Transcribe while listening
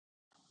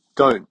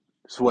Don't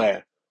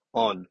swear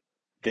on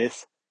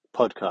this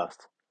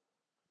podcast.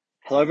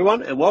 Hello,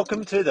 everyone, and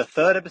welcome to the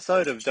third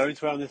episode of Don't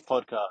Swear on this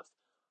podcast.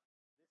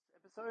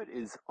 This episode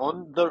is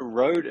on the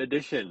road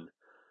edition.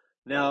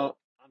 Now,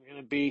 I'm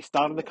going to be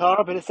starting the car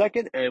up in a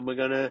second, and we're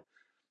going to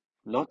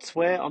not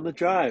swear on the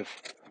drive.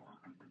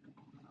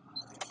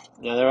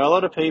 Now, there are a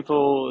lot of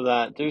people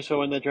that do swear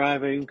when they're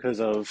driving because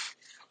of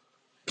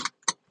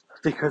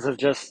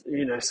just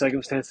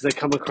circumstances they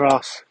come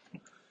across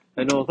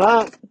and all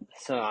that.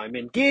 So I'm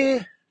in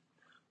gear,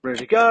 ready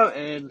to go,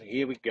 and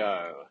here we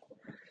go.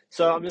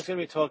 So I'm just going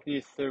to be talking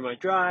you through my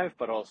drive,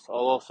 but I'll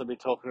also be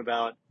talking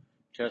about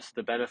just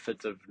the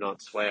benefits of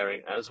not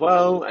swearing as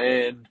well.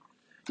 And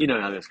you know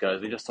how this goes.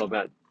 We just talk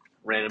about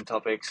random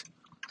topics.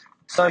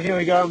 So here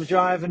we go. I'm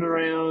driving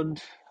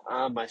around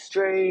my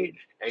street,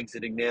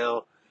 exiting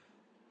now.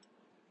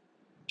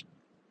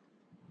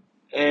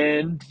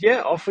 And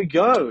yeah, off we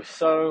go.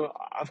 So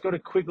I've got a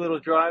quick little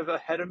drive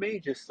ahead of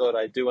me. Just thought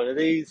I'd do one of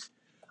these.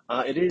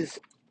 It is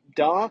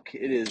dark.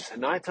 It is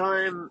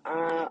nighttime,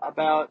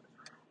 about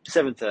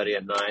 7:30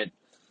 at night.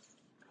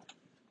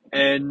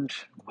 And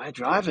we're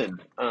driving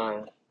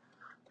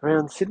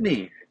around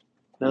Sydney.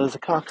 Now there's a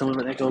car coming,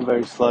 but they're going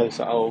very slow,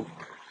 so I'll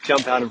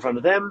jump out in front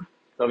of them.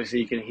 Obviously,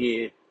 you can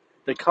hear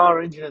the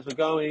car engine as we're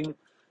going.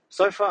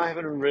 So far, I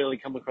haven't really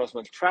come across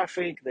much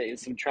traffic. There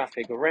is some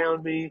traffic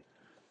around me,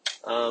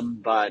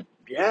 but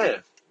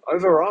yeah,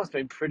 overall, it's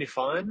been pretty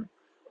fine,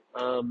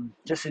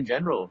 just in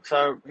general.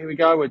 So here we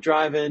go. We're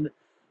driving.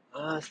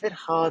 It's a bit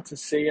hard to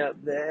see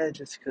up there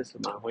just because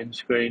of my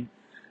windscreen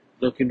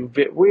looking a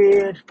bit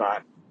weird,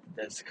 but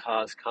there's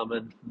cars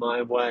coming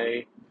my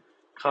way.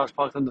 Cars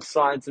parked on the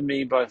sides of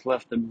me, both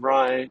left and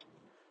right.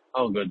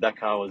 Oh, good. That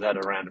car was at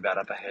a roundabout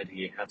up ahead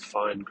here. That's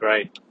fine.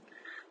 Great.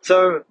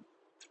 So,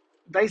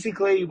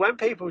 basically, when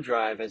people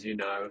drive, as you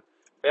know,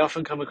 they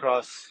often come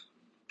across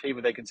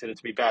people they consider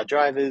to be bad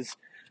drivers,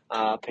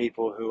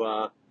 people who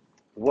are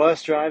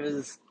worse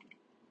drivers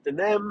than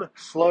them,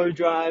 slow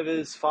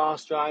drivers,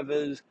 fast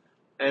drivers,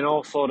 and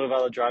all sort of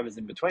other drivers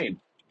in between.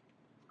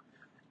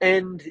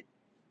 And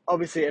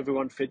obviously,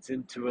 everyone fits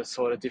into a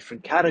sort of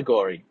different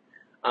category.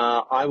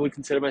 I would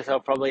consider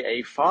myself probably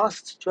a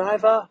fast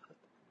driver,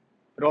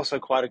 but also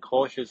quite a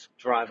cautious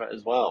driver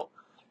as well.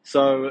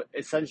 So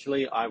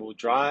essentially, I will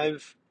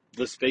drive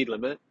the speed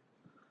limit,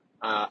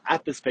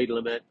 at the speed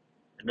limit,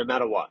 no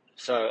matter what.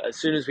 So as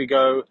soon as we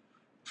go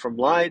from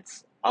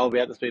lights, I'll be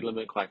at the speed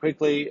limit quite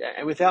quickly,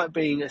 and without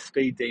being a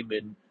speed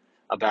demon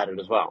about it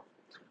as well.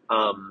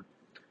 Um,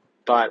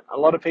 but a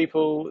lot of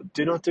people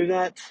do not do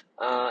that,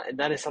 and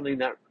that is something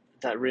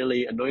that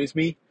really annoys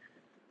me.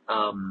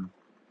 Um,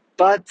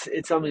 but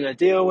it's something I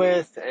deal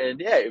with, and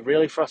yeah, it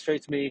really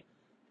frustrates me.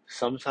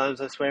 Sometimes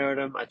I swear at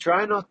them. I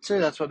try not to.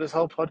 That's what this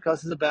whole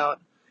podcast is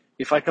about.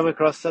 If I come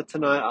across that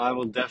tonight, I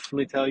will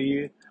definitely tell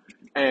you.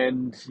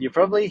 And you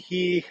probably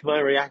hear my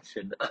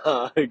reaction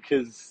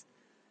because,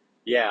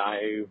 yeah,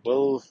 I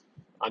will.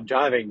 I'm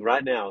driving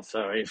right now.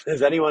 So if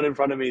there's anyone in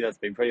front of me that's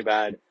been pretty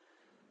bad,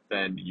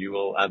 then you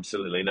will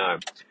absolutely know.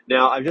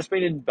 Now, I've just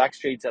been in back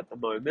streets at the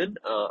moment.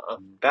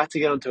 I'm about to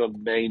get onto a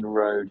main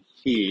road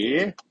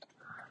here,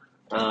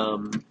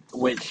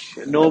 which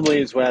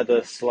normally is where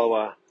the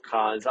slower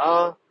cars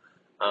are.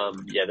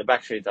 Yeah, the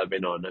back streets I've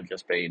been on have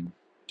just been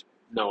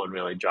no one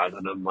really drives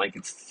on them. Like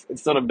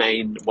it's not a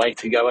main way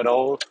to go at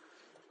all.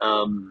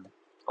 On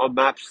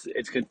maps,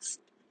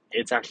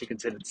 it's actually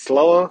considered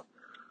slower,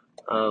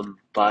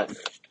 but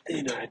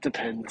it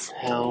depends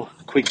how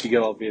quick you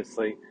go.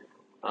 Obviously,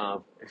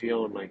 if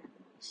you're going like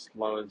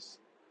slow as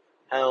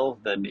hell,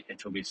 then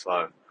it will be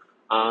slow.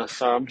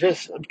 So I'm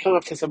coming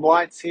up to some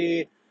lights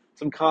here.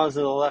 Some cars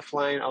in the left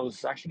lane. I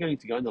was actually going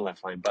to go in the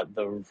left lane, but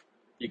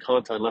you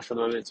can't turn left at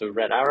the moment. It's a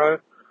red arrow.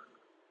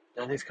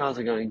 Now these cars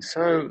are going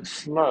so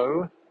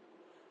slow.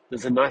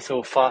 There's a nice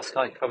little fast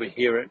car. You can probably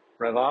hear it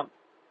rev up.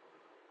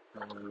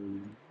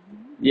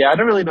 Yeah, I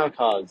don't really know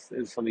cars.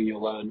 Is something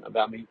you'll learn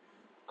about me.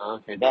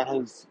 Okay, that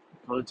has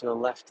gone to a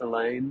left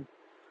lane.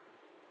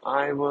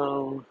 I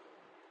will.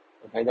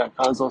 Okay, that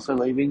car's also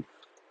leaving.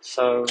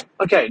 So,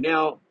 okay,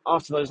 now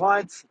after those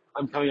lights,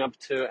 I'm coming up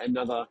to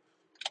another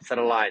set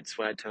of lights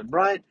where I turn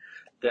right.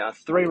 There are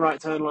three right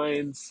turn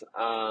lanes.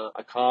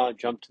 A car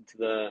jumped into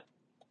the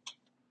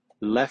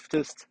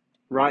leftist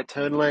right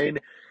turn lane,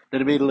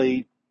 then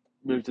immediately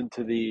moved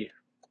into the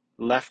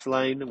left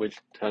lane, which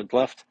turned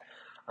left.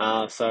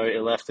 So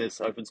it left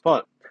this open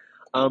spot.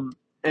 Um,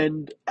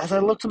 and as I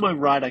look to my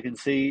right, I can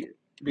see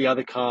the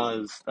other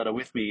cars that are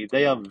with me.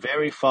 They are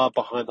very far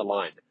behind the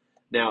line.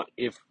 Now,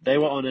 if they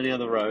were on any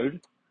other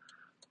road,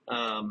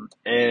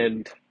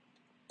 and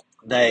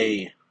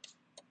they,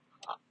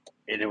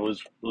 and it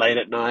was late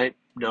at night,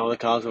 no other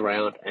cars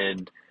around,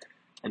 and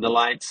the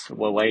lights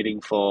were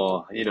waiting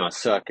for, a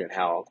circuit,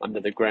 how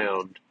under the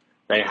ground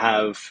they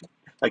have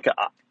like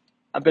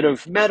a bit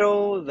of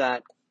metal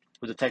that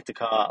will detect the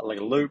car, like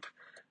a loop,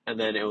 and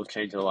then it will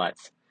change the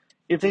lights.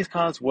 If these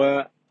cars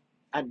were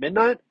at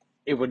midnight,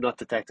 it would not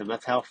detect them.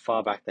 That's how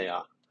far back they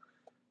are.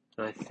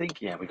 And I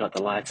think, yeah, we got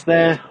the lights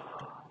there.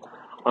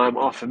 I'm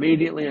off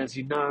immediately, as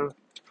you know.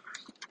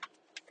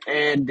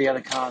 and the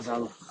other cars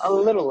are a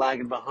little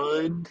lagging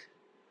behind,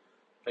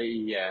 but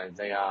yeah,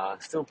 they are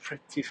still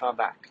pretty far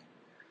back.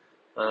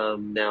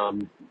 Now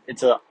I'm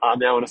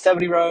now on a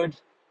 70 road,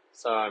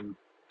 so I'm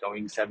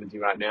going 70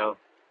 right now.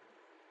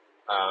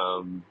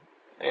 Um,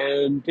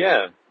 and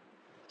yeah,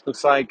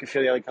 looks like a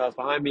few of the other cars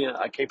behind me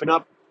are keeping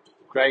up.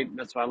 Great,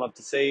 that's what I love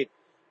to see.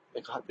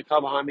 The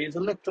car behind me is a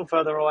little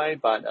further away,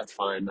 but that's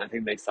fine. I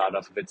think they started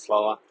off a bit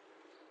slower.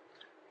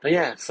 But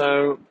yeah,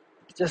 so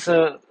just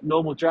a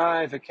normal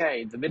drive.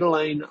 Okay, the middle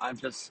lane, I've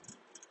just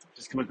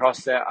come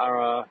across, there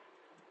are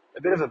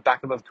a bit of a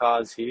backup of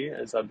cars here.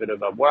 There's a bit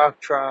of a work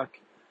truck.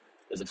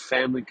 There's a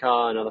family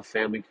car, another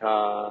family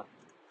car.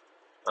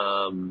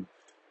 Um,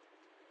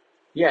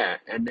 yeah,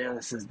 and now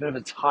this is a bit of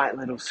a tight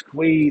little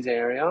squeeze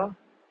area.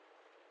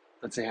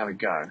 Let's see how we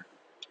go.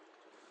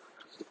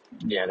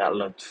 Yeah, that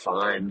looked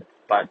fine,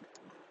 but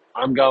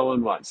I'm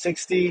going what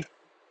 60,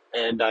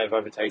 and I've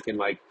overtaken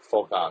like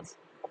four cars.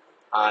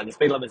 The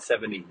speed limit's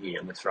 70 here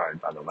on this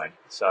road, by the way.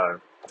 So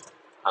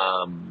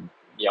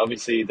yeah,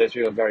 obviously those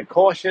people are very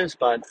cautious,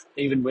 but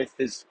even with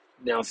this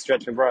now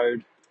stretch of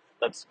road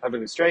that's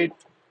perfectly straight,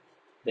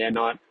 they're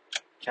not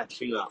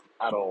catching up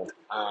at all,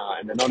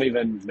 and they're not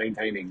even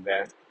maintaining.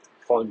 They're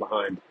falling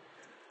behind.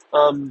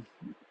 Um,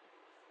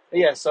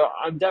 yeah, so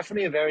I'm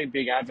definitely a very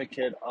big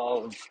advocate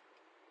of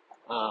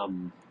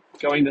um,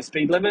 going the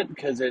speed limit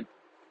because it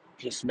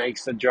just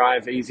makes the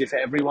drive easier for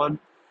everyone.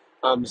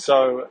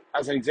 So,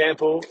 as an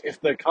example,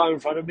 if the car in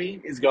front of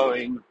me is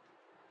going,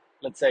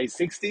 let's say,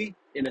 60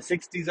 in a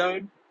 60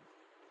 zone,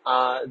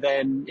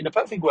 then in a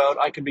perfect world,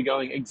 I could be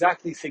going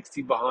exactly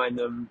 60 behind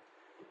them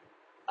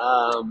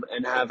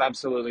and have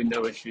absolutely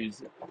no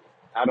issues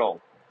at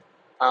all.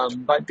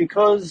 But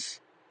because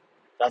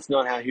that's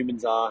not how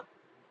humans are,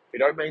 we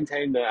don't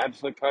maintain the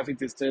absolute perfect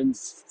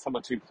distance. Some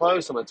are too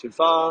close, some are too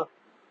far.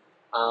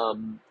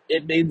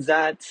 It means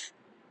that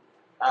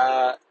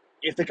uh,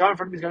 if the car in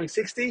front of me is going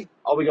 60,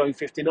 I'll be going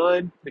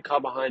 59. The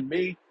car behind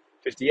me,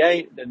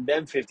 58, then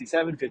them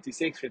 57,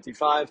 56,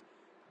 55,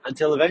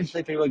 until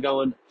eventually people are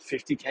going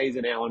 50 k's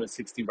an hour on a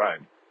 60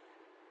 road.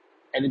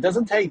 And it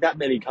doesn't take that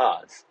many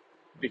cars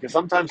because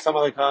sometimes some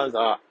other cars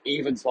are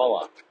even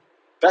slower.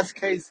 Best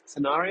case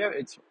scenario,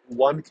 it's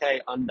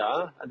 1k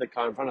under the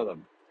car in front of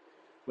them,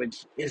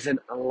 which isn't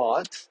a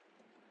lot.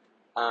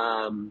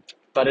 Um,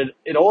 but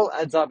it all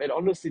adds up. It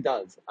honestly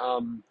does.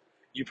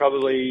 You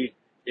probably,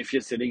 if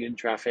you're sitting in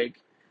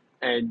traffic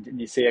and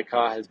you see a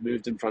car has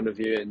moved in front of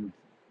you and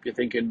you're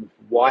thinking,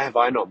 why have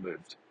I not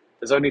moved?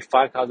 There's only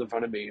five cars in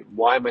front of me.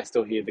 Why am I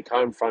still here? The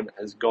car in front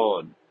has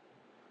gone.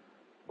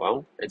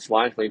 Well, it's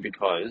likely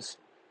because,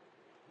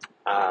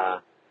 uh,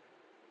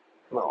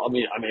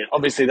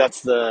 obviously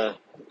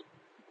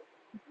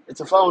it's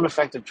a flow and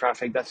effect of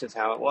traffic. That's just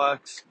how it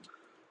works.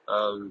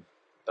 Um,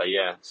 but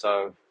yeah,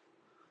 so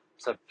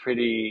it's a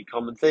pretty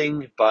common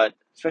thing, but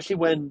especially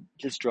when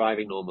just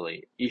driving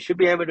normally, you should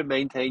be able to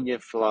maintain your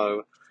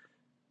flow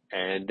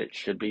and it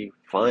should be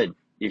fine.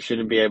 You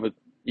shouldn't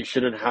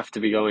have to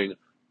be going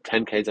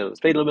 10 k's over the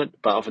speed limit,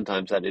 but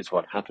oftentimes that is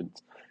what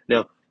happens.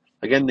 Now,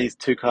 again, these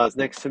two cars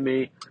next to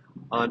me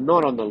are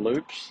not on the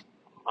loops.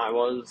 I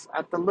was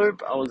at the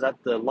loop, I was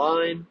at the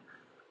line,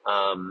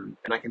 and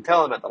I can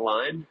tell I'm at the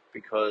line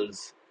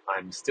because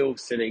I'm still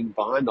sitting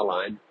behind the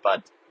line,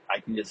 but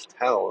I can just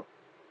tell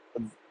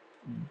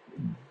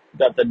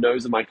that the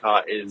nose of my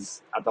car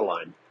is at the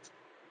line.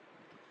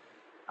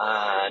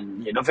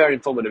 And yeah, not very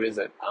informative, is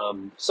it?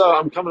 So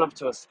I'm coming up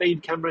to a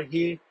speed camera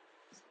here,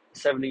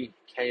 70k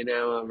an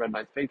hour red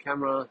light speed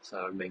camera.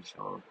 So make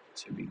sure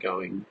to be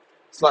going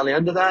slightly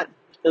under that.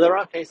 Now, there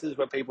are cases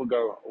where people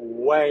go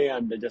way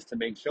under just to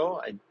make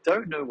sure. I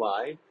don't know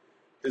why.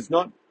 There's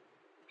not,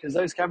 because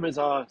those cameras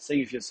are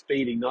seeing if you're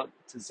speeding, not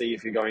to see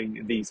if you're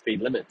going the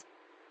speed limit.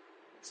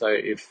 So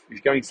if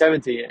you're going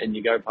 70 and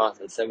you go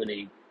past a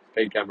 70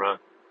 speed camera,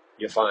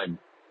 you're fine.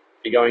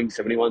 If you're going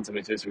 71,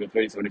 72,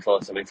 73,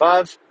 74,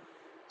 75,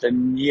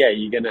 then yeah,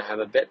 you're going to have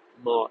a bit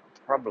more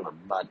problem.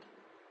 But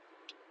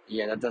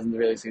yeah, that doesn't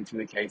really seem to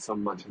be the case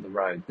on much of the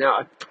road. Now,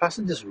 a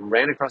person just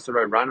ran across the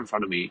road right in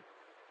front of me.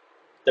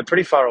 They're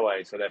pretty far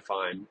away, so they're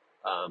fine.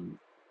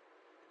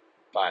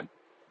 But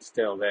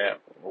still, they're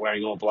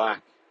wearing all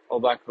black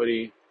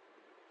hoodie.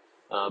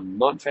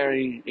 Not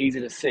very easy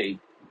to see,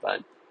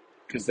 but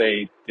because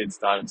they did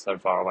start it so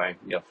far away,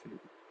 yeah,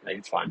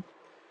 it's fine.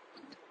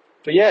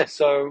 But yeah,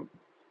 so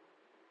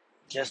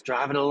just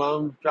driving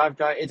along, drive.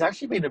 It's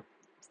actually been a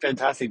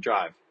fantastic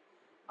drive.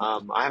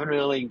 I haven't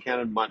really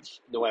encountered much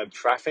in the way of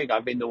traffic.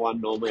 I've been the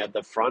one normally at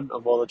the front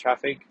of all the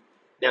traffic.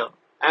 Now,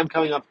 I'm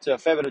coming up to a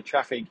fair bit of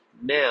traffic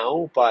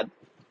now, but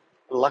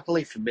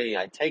luckily for me,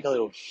 I take a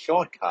little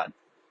shortcut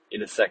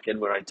in a second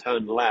where I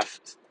turn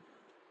left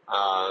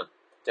uh,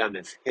 down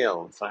this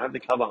hill. So I hope the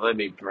car behind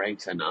me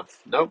brakes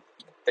enough. Nope,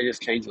 they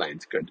just changed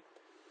lanes. Good.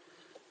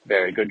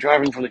 Very good.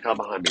 Driving from the car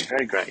behind me.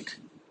 Very great.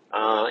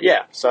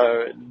 Yeah,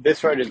 so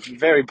this road is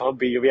very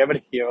bumpy. You'll be able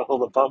to hear all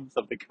the bumps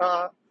of the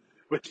car,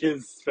 which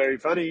is very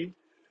funny.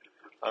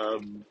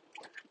 Um,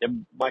 yeah,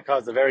 my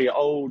car's a very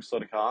old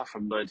sort of car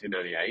from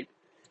 1998,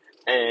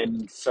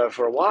 And so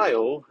for a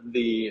while,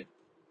 the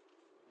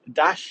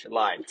dash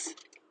lights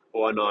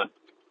were not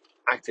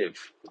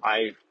active.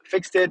 I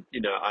fixed it.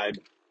 I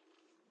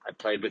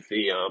played with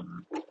the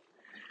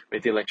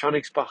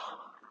electronics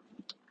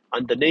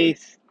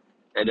underneath,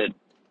 and it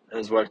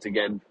has worked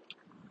again.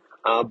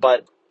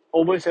 But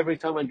almost every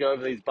time I'd go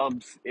over these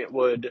bumps, it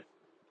would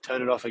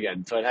turn it off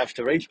again. So I'd have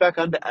to reach back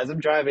under as I'm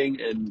driving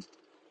and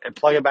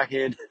plug it back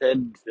in,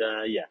 and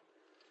yeah.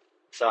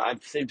 So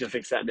I've seemed to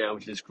fix that now,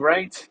 which is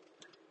great.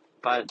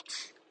 But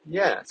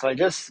yeah, so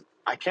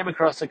I came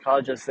across a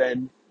car just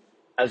then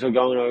as we're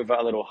going over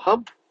a little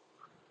hump.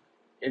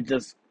 It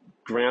just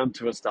ground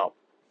to a stop.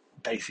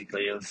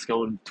 Basically, it was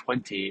going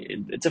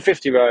 20. It's a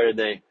 50 road, and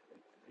they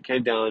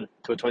came down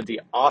to a 20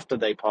 after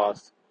they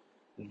passed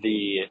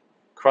the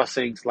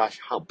crossing slash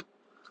hump.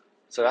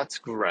 So that's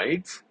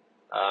great.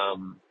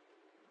 Um,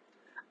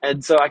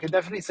 and so I can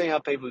definitely see how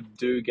people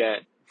do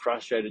get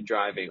frustrated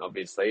driving,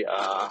 obviously.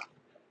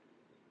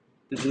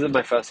 This isn't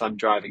my first time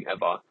driving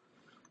ever.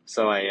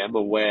 So I am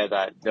aware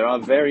that there are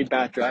very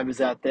bad drivers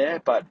out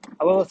there, but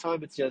a lot of the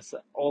time it's just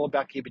all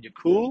about keeping you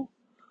cool,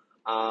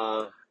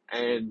 uh,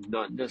 and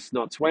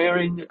not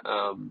swearing.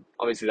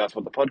 Obviously, that's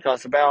what the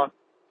podcast's about.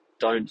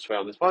 Don't swear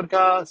on this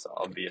podcast,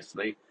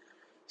 obviously.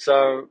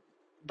 So,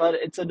 but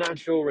it's a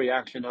natural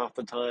reaction half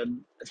the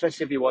time,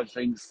 especially if you watch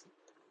things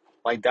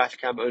like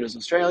Dashcam Owners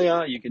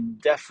Australia. You can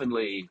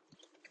definitely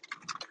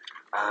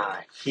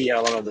hear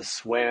a lot of the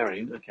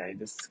swearing. Okay,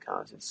 this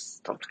car just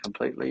stopped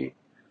completely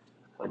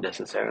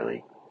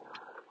unnecessarily.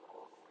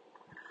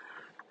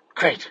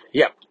 Great.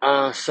 Yep.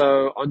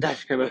 So on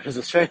Dashcam Owners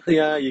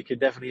Australia, you can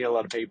definitely hear a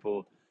lot of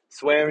people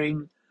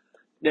swearing.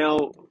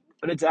 Now,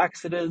 when it's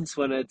accidents,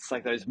 when it's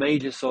like those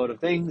major sort of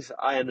things,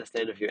 I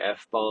understand a few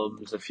F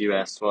bombs, a few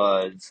S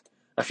words,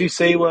 a few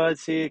C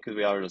words here because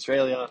we are in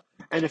Australia,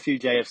 and a few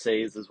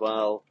JFCs as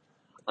well.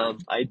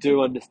 I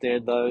do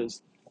understand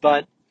those,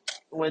 but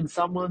when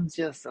someone's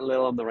just a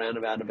little on the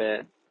roundabout a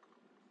bit,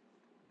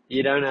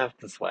 you don't have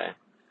to swear.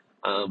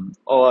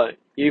 Or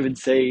you even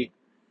see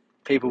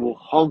people will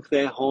honk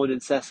their horn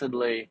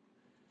incessantly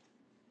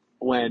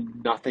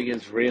when nothing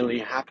has really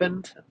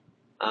happened.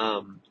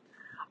 Um,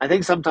 I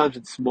think sometimes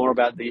it's more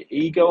about the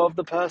ego of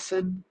the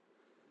person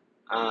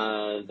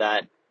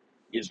that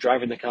is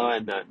driving the car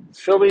and that is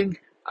filming.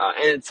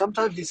 And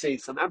sometimes you see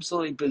some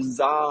absolutely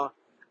bizarre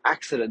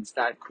accidents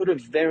that could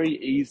have very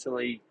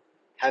easily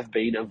have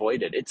been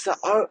avoided. It's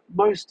the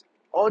most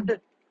odd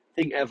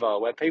thing ever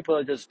where people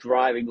are just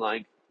driving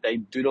like they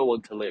do not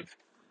want to live.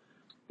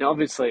 Now,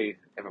 obviously,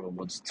 everyone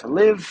wants to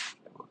live,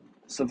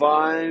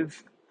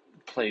 survive.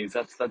 Please,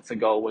 that's the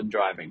goal when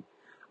driving.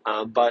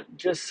 But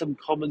just some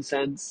common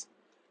sense,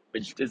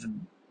 which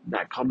isn't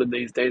that common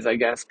these days, I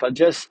guess, but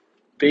just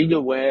being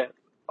aware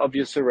of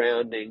your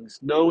surroundings,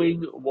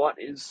 knowing what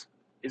is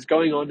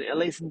going on, at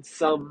least in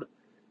some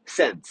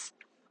sense.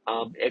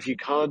 If you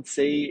can't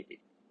see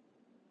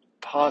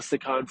past the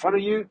car in front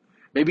of you,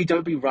 maybe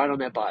don't be right on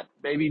their butt.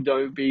 Maybe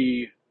don't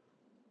be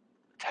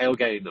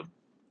tailgating them.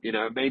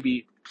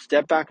 Maybe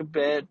step back a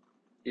bit,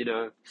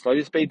 slow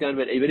your speed down a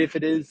bit, even if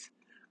it is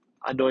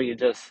annoying, and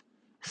just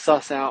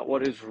suss out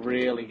what is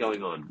really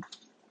going on.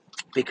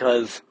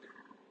 Because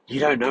you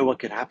don't know what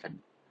could happen.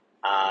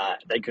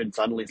 They could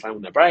suddenly slam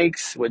on their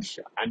brakes, which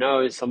I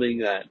know is something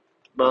that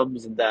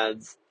mums and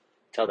dads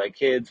tell their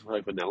kids,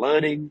 like when they're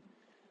learning.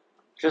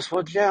 Just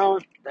watch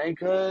out, they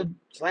could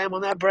slam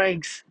on their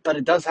brakes, but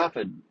it does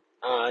happen.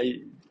 Uh,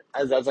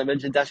 as I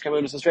mentioned, Dashcam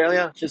Owners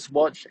Australia, just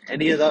watch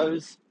any of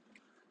those,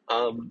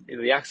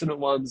 either the accident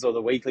ones or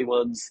the weekly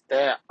ones.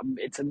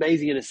 It's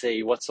amazing to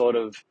see what sort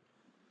of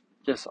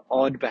just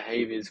odd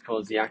behaviours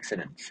cause the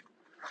accidents.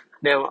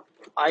 Now,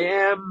 I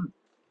am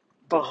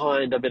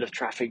behind a bit of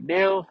traffic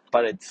now,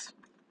 but it's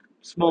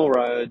small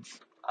roads,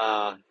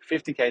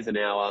 50 k's an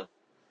hour,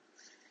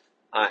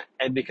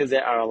 and because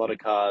there are a lot of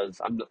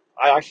cars,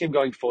 I actually am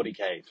going 40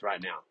 k's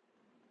right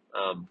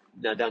now.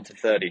 Now down to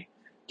 30,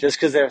 just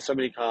because there are so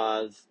many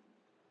cars,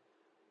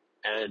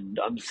 and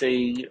I'm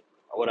seeing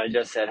what I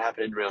just said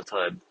happen in real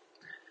time.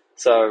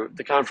 So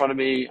the car in front of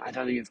me, I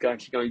don't think it's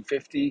actually going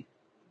 50.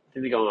 I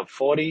think they're going up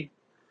 40.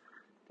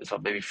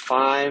 There's maybe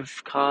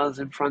 5 cars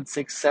in front,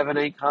 6, 7,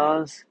 8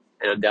 cars,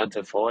 and I'm down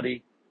to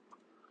 40.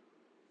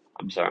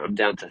 I'm sorry, I'm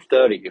down to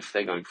 30 if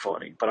they're going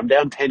 40, but I'm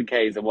down 10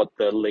 k's of what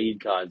the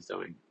lead car is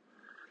doing,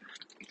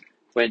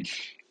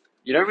 which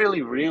you don't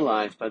really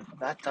realize, but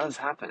that does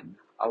happen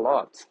a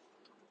lot.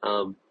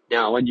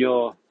 Now, when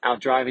you're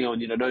out driving, I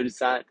want you to notice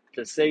that,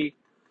 to see.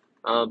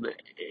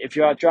 If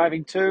you're out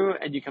driving too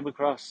and you come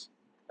across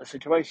a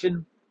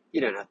situation, you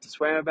don't have to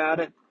swear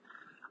about it.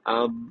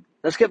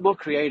 Let's get more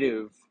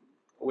creative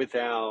with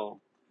our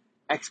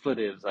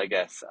expletives, I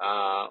guess,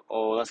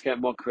 or let's get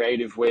more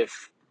creative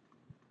with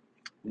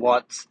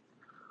what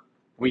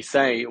we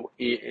say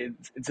in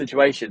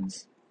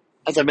situations.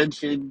 As I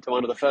mentioned on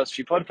one of the first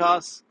few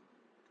podcasts,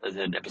 as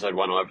in episode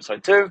 1 or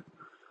episode 2,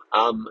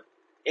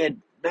 it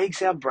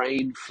makes our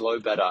brain flow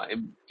better.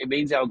 It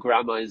means our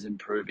grammar is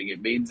improving.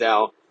 It means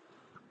our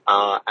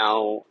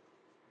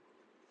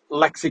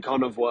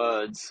lexicon of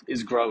words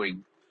is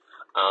growing.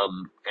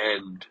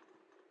 and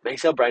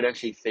makes our brain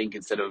actually think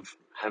instead of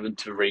having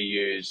to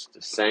reuse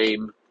the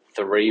same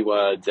three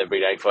words every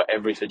day for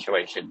every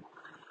situation.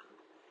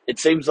 It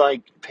seems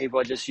like people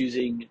are just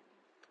using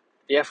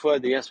the F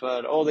word, the S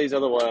word, all these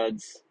other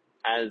words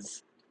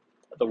as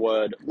the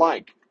word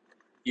like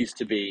used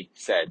to be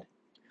said,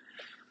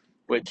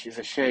 which is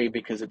a shame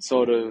because it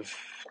sort of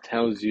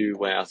tells you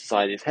where our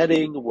society is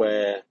heading,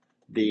 where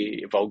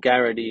the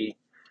vulgarity,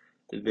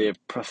 the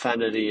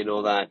profanity, and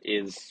all that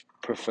is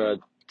preferred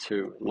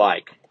to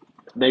like.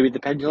 Maybe the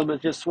pendulum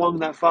has just swung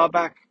that far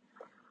back,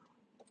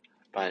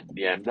 but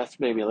yeah, that's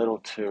maybe a little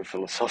too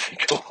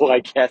philosophical, I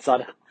guess.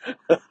 I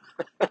don't,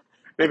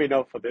 maybe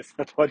not for this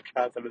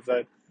podcast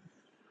episode.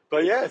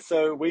 But yeah,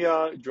 so we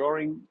are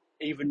drawing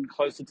even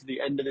closer to the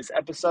end of this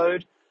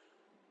episode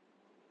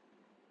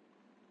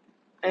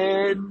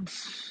and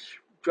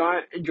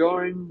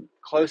drawing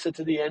closer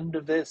to the end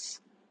of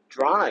this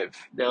drive.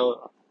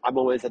 Now, I'm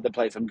always at the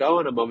place I'm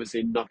going. I'm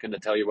obviously not going to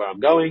tell you where I'm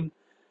going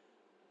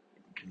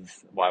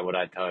because why would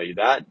I tell you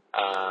that?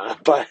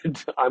 But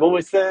I'm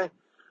almost there.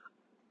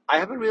 I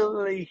haven't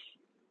really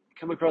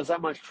come across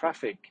that much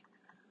traffic.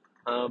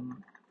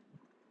 Um,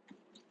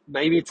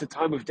 Maybe it's a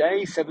time of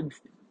day, 7:30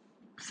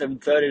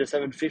 to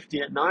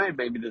 7:50 at night.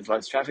 Maybe there's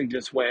less traffic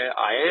just where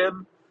I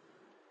am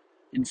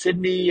in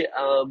Sydney.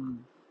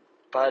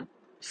 But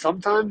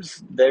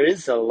sometimes there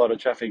is a lot of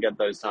traffic at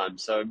those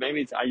times. So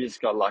maybe I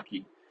just got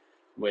lucky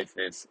with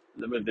this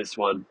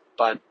one.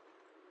 But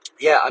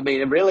yeah, I mean,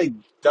 it really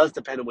does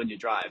depend on when you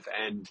drive.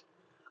 And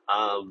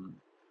um,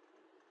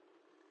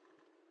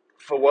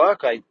 for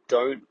work, I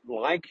don't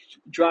like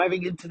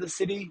driving into the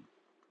city.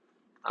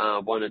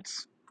 One,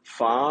 it's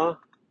far.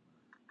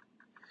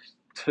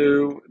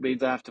 Two, it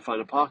means I have to find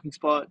a parking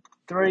spot.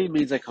 Three,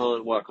 means I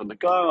can't work on the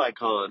go. I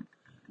can't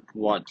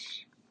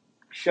watch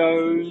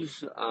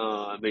shows.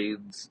 It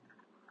means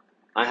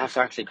I have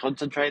to actually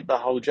concentrate the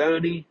whole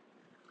journey.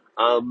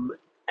 Um,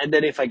 and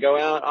then if I go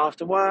out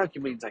after work,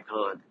 it means I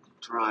can't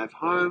drive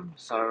home.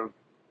 So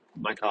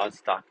my car's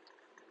stuck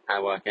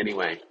at work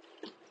anyway.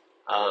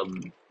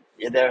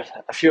 Yeah, there are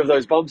a few of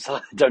those bumps. I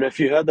don't know if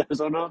you heard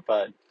those or not,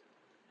 but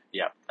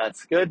yeah,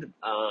 that's good.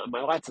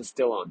 My lights are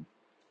still on.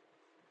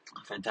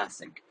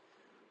 Fantastic.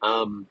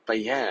 But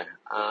yeah,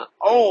 a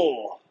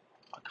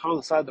car on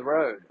the side of the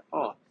road.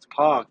 Oh, it's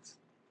parked.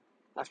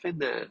 That's been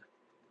there.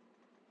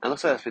 It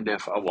looks like it's been there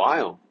for a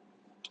while.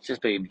 It's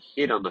just been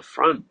hit on the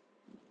front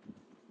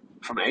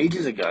from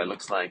ages ago. It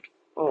looks like.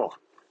 Oh,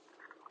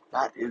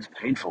 that is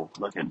painful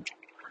looking.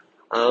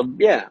 I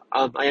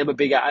am a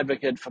big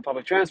advocate for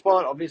public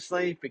transport,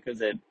 obviously, because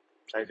it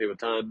saves people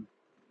time,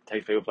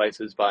 takes people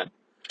places, but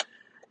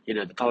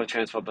the public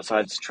transport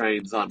besides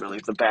trains aren't really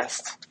the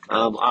best.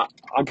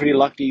 I'm pretty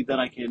lucky that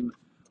I can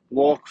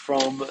walk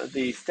from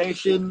the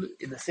station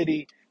in the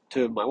city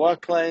to my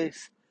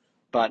workplace,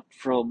 but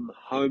from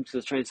home to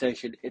the train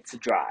station, it's a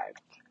drive.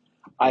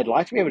 I'd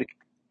like to be able to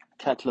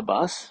catch the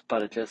bus,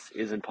 but it just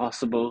isn't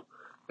possible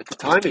with the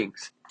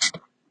timings.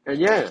 And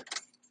yeah,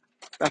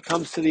 that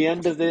comes to the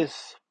end of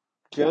this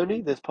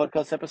journey, this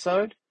podcast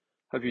episode.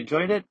 Hope you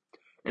enjoyed it.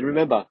 And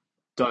remember,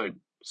 don't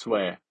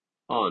swear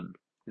on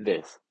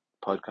this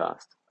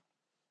podcast.